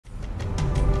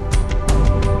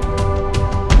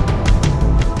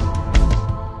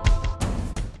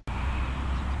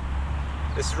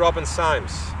Robin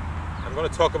Symes. I'm going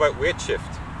to talk about weight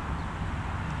shift.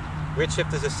 Weight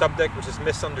shift is a subject which is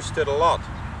misunderstood a lot.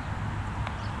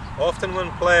 Often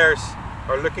when players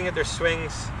are looking at their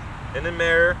swings in a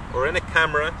mirror or in a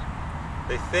camera,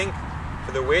 they think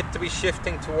for the weight to be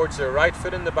shifting towards their right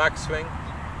foot in the backswing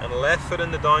and left foot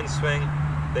in the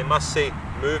downswing, they must see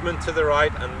movement to the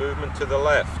right and movement to the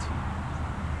left.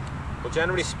 Well,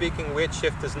 generally speaking, weight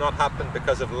shift does not happen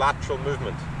because of lateral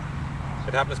movement.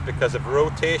 It happens because of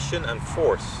rotation and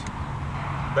force.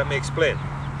 Let me explain.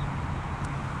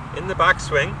 In the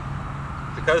backswing,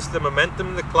 because the momentum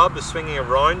of the club is swinging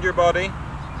around your body,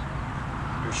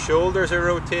 your shoulders are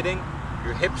rotating,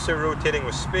 your hips are rotating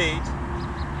with speed,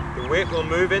 the weight will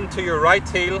move into your right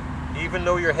heel even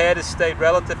though your head has stayed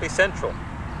relatively central.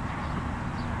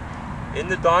 In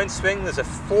the downswing, there's a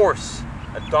force,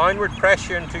 a downward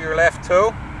pressure into your left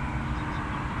toe,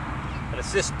 and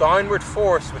it's this downward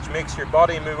force which makes your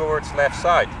body move over its left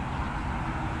side.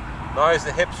 Now as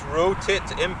the hips rotate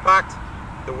to impact,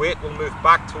 the weight will move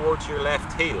back towards your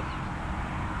left heel.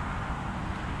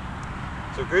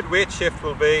 So good weight shift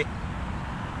will be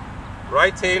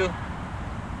right heel,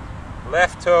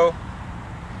 left toe,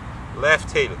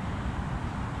 left heel.